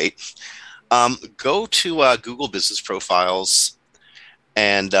got it right. Go to Google Business Profiles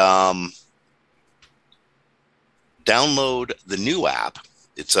and download the new app.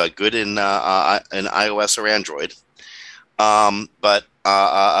 It's good in iOS or Android. But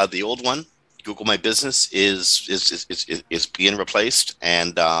the old one, Google My Business, is being replaced,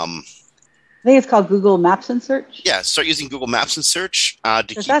 and I think it's called Google Maps and Search. yeah, start using Google Maps and Search to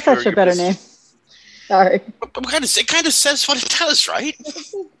keep that's such a better name. Sorry. It kind of says what it does, right?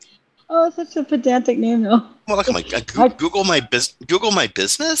 Oh, it's such a pedantic name, though. Well, look, I'm like, Google My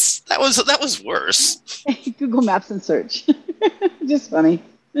Business. That was worse. Google Maps and Search. Just funny.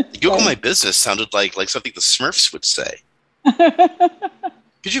 Google My Business sounded like something the Smurfs would say.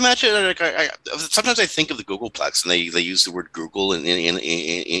 Could you imagine? Sometimes I think of the Googleplex, and they use the word Google in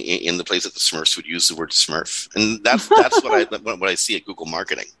the place that the Smurfs would use the word Smurf, and that's what I see at Google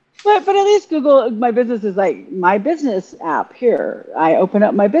Marketing. But at least Google My Business is like my business app. Here, I open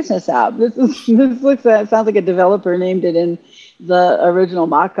up my business app. This sounds like a developer named it in the original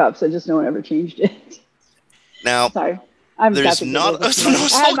mock-ups, and just no one ever changed it. Now, sorry. There's not. It's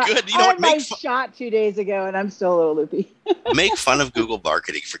so good. You know what? Make shot 2 days ago, and I'm still a little loopy. Make fun of Google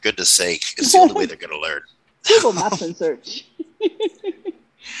Marketing, for goodness sake. It's the only way they're going to learn. Google Maps and Search.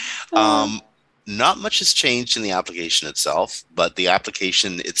 Not much has changed in the application itself, but the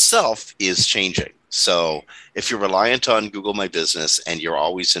application itself is changing. So if you're reliant on Google My Business and you're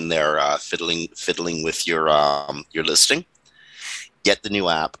always in there fiddling with your listing, get the new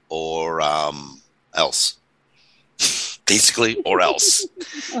app or else. Basically, or else,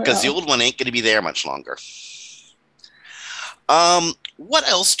 because the old one ain't going to be there much longer. What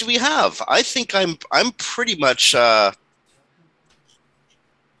else do we have? I think I'm pretty much.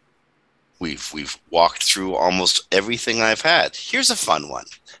 We've walked through almost everything I've had. Here's a fun one.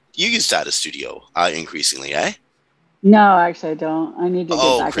 You use Data Studio increasingly, eh? No, actually, I don't. I need to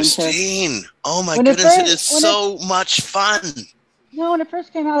get back Christine. into it. Oh, my goodness. It is so much fun. No, when it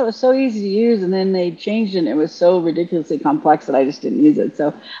first came out, it was so easy to use, and then they changed it, and it was so ridiculously complex that I just didn't use it.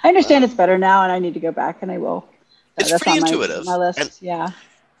 So I understand it's better now, and I need to go back, and I will. It's pretty intuitive. My list, and yeah.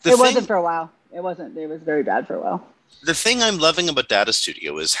 It wasn't for a while. It wasn't. It was very bad for a while. The thing I'm loving about Data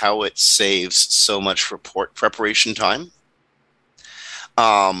Studio is how it saves so much report preparation time.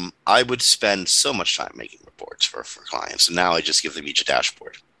 I would spend so much time making reports for clients, and now I just give them each a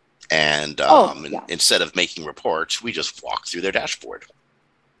dashboard. And instead of making reports, we just walk through their dashboard.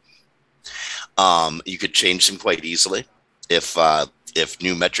 You could change them quite easily. If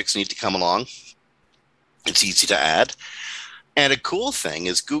new metrics need to come along, it's easy to add. And a cool thing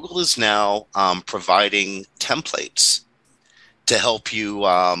is Google is now providing templates to help you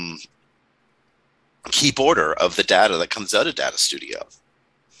keep order of the data that comes out of Data Studio.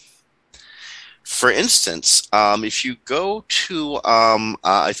 For instance, if you go to,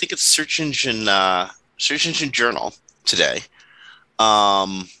 I think it's Search Engine Journal today.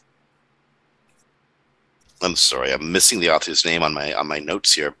 I'm sorry, I'm missing the author's name on my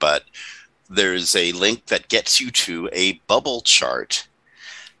notes here, but there's a link that gets you to a bubble chart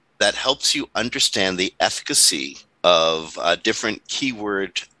that helps you understand the efficacy of different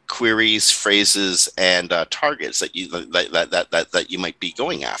keyword queries, phrases, and targets that you might be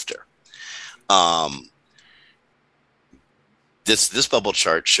going after. This bubble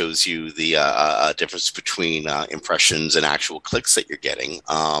chart shows you the difference between impressions and actual clicks that you're getting.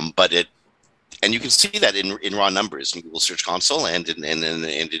 And you can see that in raw numbers in Google Search Console and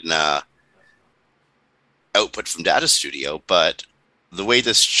in output from Data Studio. But the way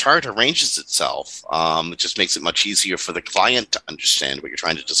this chart arranges itself, it just makes it much easier for the client to understand what you're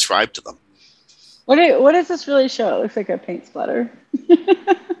trying to describe to them. What does this really show? It looks like a paint splatter.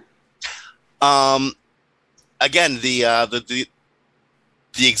 Again, the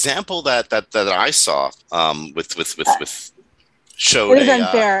example that I saw with showed. It is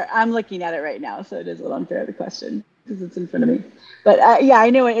unfair. I'm looking at it right now, so it is a little unfair, the question, because it's in front of me. But yeah, I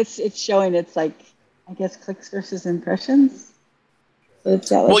know it's showing. It's like, I guess, clicks versus impressions. So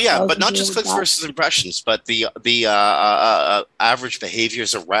it's got, like, but not just clicks versus impressions, but the average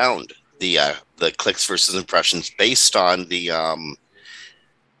behaviors around the clicks versus impressions based on the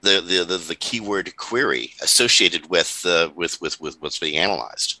keyword query associated with what's being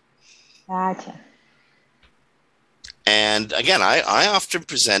analyzed. Gotcha. And again, I often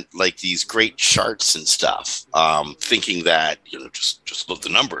present like these great charts and stuff, thinking that just look, the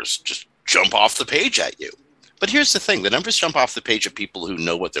numbers just jump off the page at you. But here's the thing: the numbers jump off the page of people who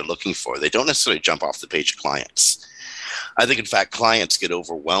know what they're looking for. They don't necessarily jump off the page of clients. I think, in fact, clients get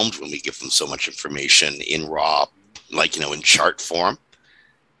overwhelmed when we give them so much information in raw, in chart form.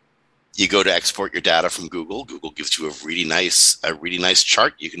 You go to export your data from Google. Google gives you a really nice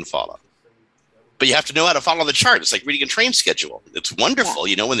chart you can follow. But you have to know how to follow the chart. It's like reading a train schedule. It's wonderful,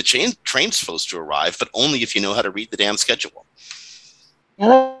 when the train's supposed to arrive, but only if you know how to read the damn schedule. Yeah,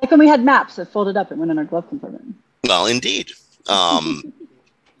 like when we had maps that folded up and went in our glove compartment. Well, indeed.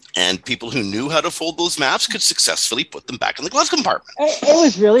 And people who knew how to fold those maps could successfully put them back in the glove compartment. It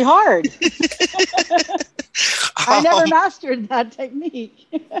was really hard. I never mastered that technique.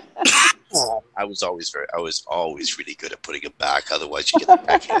 I was always really good at putting it back. Otherwise, you get the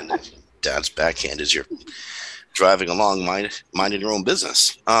backhand. Dad's backhand as you're driving along, minding your own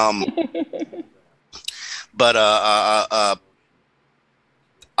business. But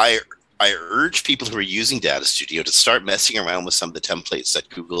I urge people who are using Data Studio to start messing around with some of the templates that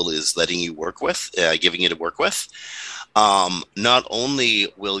Google is letting you work with, giving you to work with. Not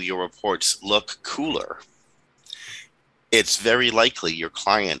only will your reports look cooler, it's very likely your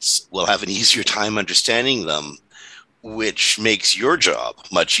clients will have an easier time understanding them, which makes your job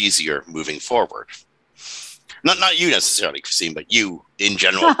much easier moving forward. Not you necessarily, Christine, but you in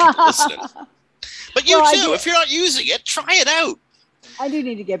general, people listening. But you too, if you're not using it, try it out. I do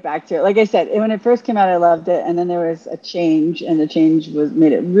need to get back to it. Like I said, when it first came out, I loved it, and then there was a change, and the change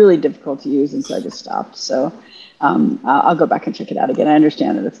made it really difficult to use, and so I just stopped. So I'll go back and check it out again. I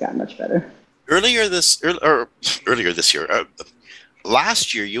understand that it's gotten much better. Earlier this year,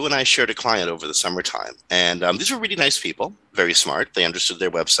 last year, you and I shared a client over the summertime, and these were really nice people, very smart. They understood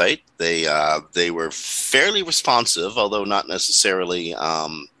their website. They were fairly responsive, although not necessarily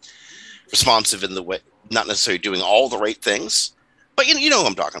responsive in the way, not necessarily doing all the right things. But you know who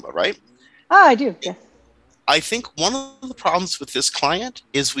I'm talking about, right? Oh, I do, yes. I think one of the problems with this client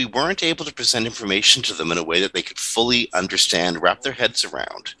is we weren't able to present information to them in a way that they could fully understand, wrap their heads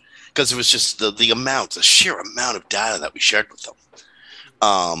around, because it was just the sheer amount of data that we shared with them.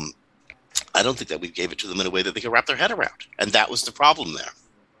 I don't think that we gave it to them in a way that they could wrap their head around, and that was the problem there.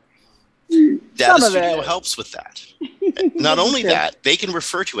 Data Studio helps with that. Not only that, they can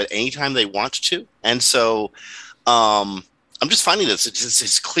refer to it anytime they want to, and so I'm just finding this.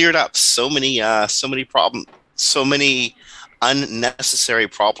 It's cleared up so many problems, so many unnecessary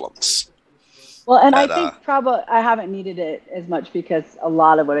problems. Well, and I think probably I haven't needed it as much because a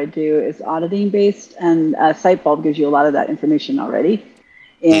lot of what I do is auditing based, and Sitebulb gives you a lot of that information already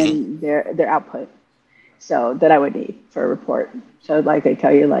in their output, so that I would need for a report. So like they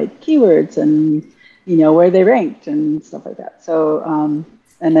tell you like keywords and where they ranked and stuff like that. So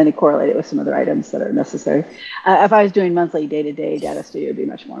and then it correlated with some other items that are necessary. If I was doing monthly day-to-day, Data Studio would be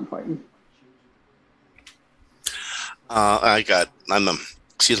much more important. I'm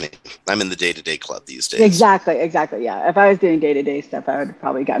in the day-to-day club these days. Exactly, yeah. If I was doing day-to-day stuff, I would have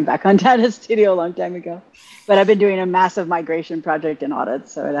probably gotten back on Data Studio a long time ago. But I've been doing a massive migration project and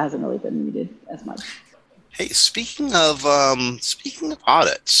audits, so it hasn't really been needed as much. Hey, speaking of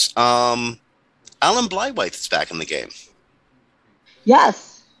audits, Alan Blythe is back in the game. Yes.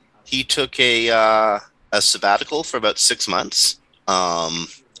 He took a sabbatical for about 6 months,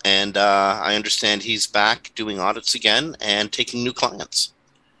 and I understand he's back doing audits again and taking new clients.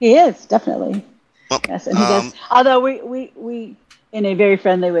 He is, definitely. Well, yes, and he does. Although we in a very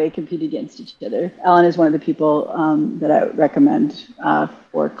friendly way, compete against each other. Alan is one of the people that I would recommend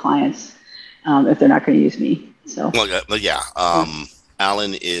for clients if they're not going to use me. So. Well, yeah.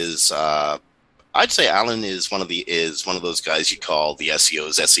 Alan is. I'd say Alan is one of those guys you call the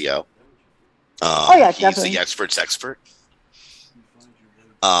SEO's SEO. He's definitely the expert's expert.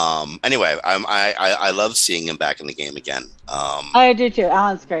 Anyway, I love seeing him back in the game again. I do too.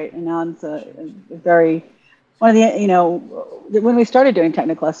 Alan's great, and Alan's very one of the when we started doing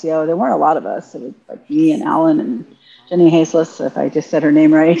technical SEO, there weren't a lot of us. It was like me and Alan and Jenny Hazeless, if I just said her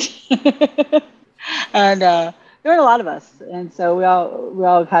name right, and. There weren't a lot of us, and so we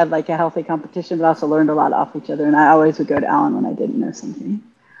all had like a healthy competition, but also learned a lot off each other. And I always would go to Alan when I didn't know something.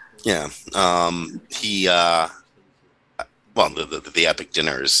 Yeah, he the epic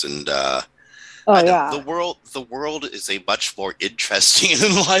dinners and the world is a much more interesting and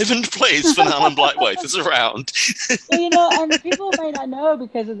enlivened place when Alan Blythe is around. Well, and people might not know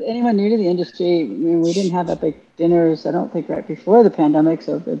because of anyone new to the industry. We didn't have epic dinners, I don't think, right before the pandemic,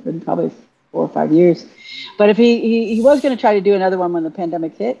 so it's been probably 4 or 5 years. But if he was going to try to do another one when the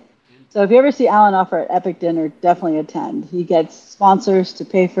pandemic hit. So if you ever see Alan offer an epic dinner, definitely attend. He gets sponsors to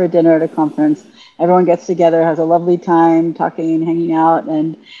pay for a dinner at a conference. Everyone gets together, has a lovely time, talking, hanging out,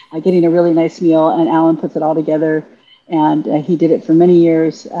 and getting a really nice meal. And Alan puts it all together. And he did it for many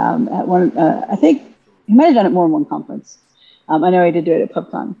years. At one, I think he might have done it more than one conference. I know he did do it at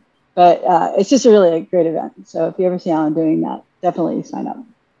PubCon. But it's just a really great event. So if you ever see Alan doing that, definitely sign up.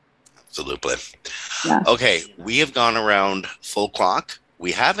 Absolutely. Yeah. Okay, we have gone around full clock.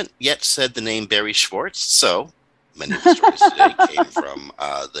 We haven't yet said the name Barry Schwartz, so many of the stories today came from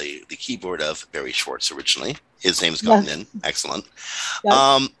the keyboard of Barry Schwartz originally. His name's gotten in. Excellent.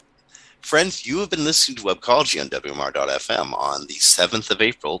 Yep. Friends, you have been listening to Webcology on WMR.FM on the 7th of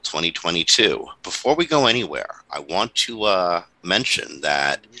April, 2022. Before we go anywhere, I want to mention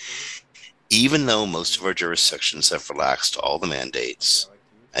that even though most of our jurisdictions have relaxed all the mandates,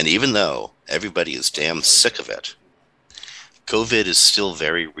 and even though everybody is damn sick of it, COVID is still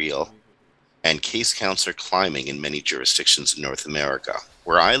very real, and case counts are climbing in many jurisdictions in North America.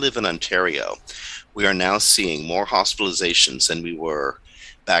 Where I live in Ontario, we are now seeing more hospitalizations than we were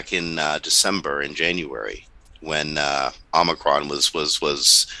back in December and January, when Omicron was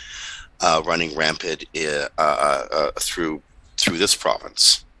running rampant through this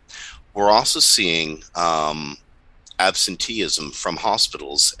province. We're also seeing absenteeism from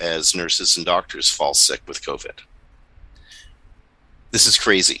hospitals as nurses and doctors fall sick with COVID. This is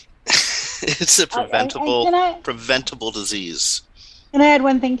crazy. It's a preventable disease. Can I add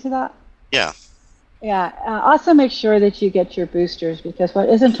one thing to that? Yeah. Yeah. Also make sure that you get your boosters, because what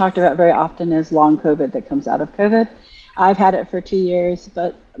isn't talked about very often is long COVID that comes out of COVID. I've had it for 2 years,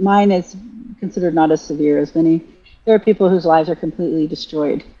 but mine is considered not as severe as many. There are people whose lives are completely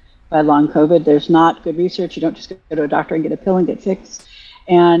destroyed by long COVID. There's not good research. You don't just go to a doctor and get a pill and get fixed.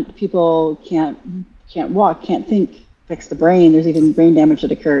 And people can't walk, can't think, fix the brain. There's even brain damage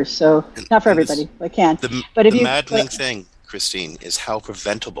that occurs. So not for everybody, but can. But the maddening thing, Christine, is how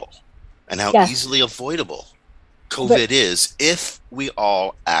preventable and how easily avoidable COVID is if we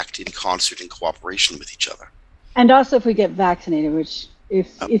all act in concert and cooperation with each other. And also if we get vaccinated, which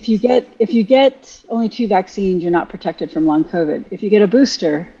if you get only 2 vaccines, you're not protected from long COVID. If you get a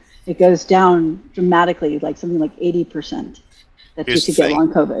booster, it goes down dramatically, like something like 80% that you could get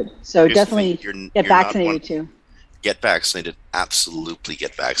long COVID. So definitely get vaccinated too. Get vaccinated, absolutely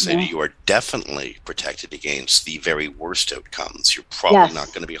get vaccinated. You are definitely protected against the very worst outcomes. You're probably not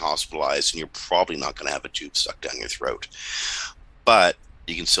going to be hospitalized, and you're probably not going to have a tube stuck down your throat. But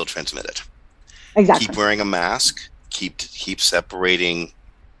you can still transmit it. Exactly. Keep wearing a mask. Keep separating.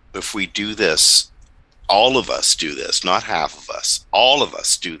 If we do this, all of us do this, not half of us. All of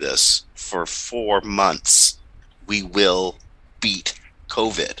us do this for 4 months. We will beat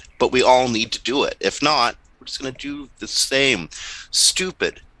COVID, but we all need to do it. If not, we're just going to do the same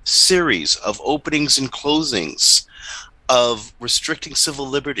stupid series of openings and closings, of restricting civil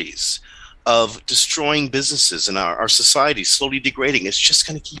liberties, of destroying businesses, and our society slowly degrading. It's just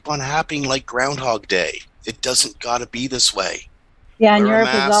going to keep on happening like Groundhog Day. It doesn't got to be this way. Yeah, and Wear a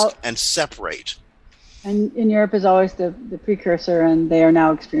mask and separate. And in Europe is always the precursor, and they are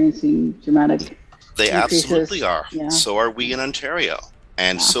now experiencing dramatic They increases. Absolutely are. Yeah. So are we in Ontario.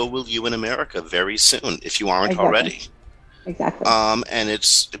 And so will you in America very soon, if you aren't already. Exactly. And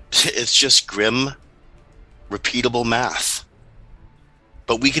it's just grim, repeatable math.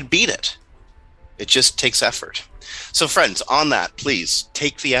 But we could beat it. It just takes effort. So friends, on that, please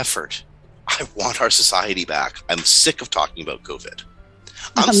take the effort. I want our society back. I'm sick of talking about COVID.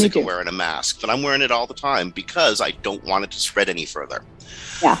 I'm sick of wearing a mask, but I'm wearing it all the time because I don't want it to spread any further.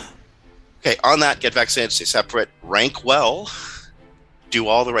 Yeah. Okay, on that, get vaccinated, stay separate, rank well, do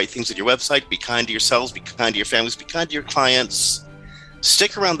all the right things at your website, be kind to yourselves, be kind to your families, be kind to your clients.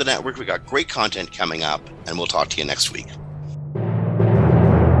 Stick around the network. We got great content coming up, and we'll talk to you next week.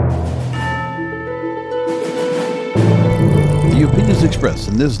 The opinions expressed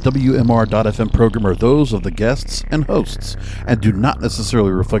in this WMR.FM program are those of the guests and hosts and do not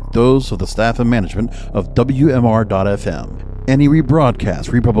necessarily reflect those of the staff and management of WMR.FM. Any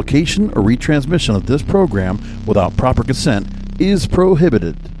rebroadcast, republication, or retransmission of this program without proper consent is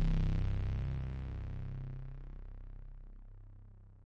prohibited.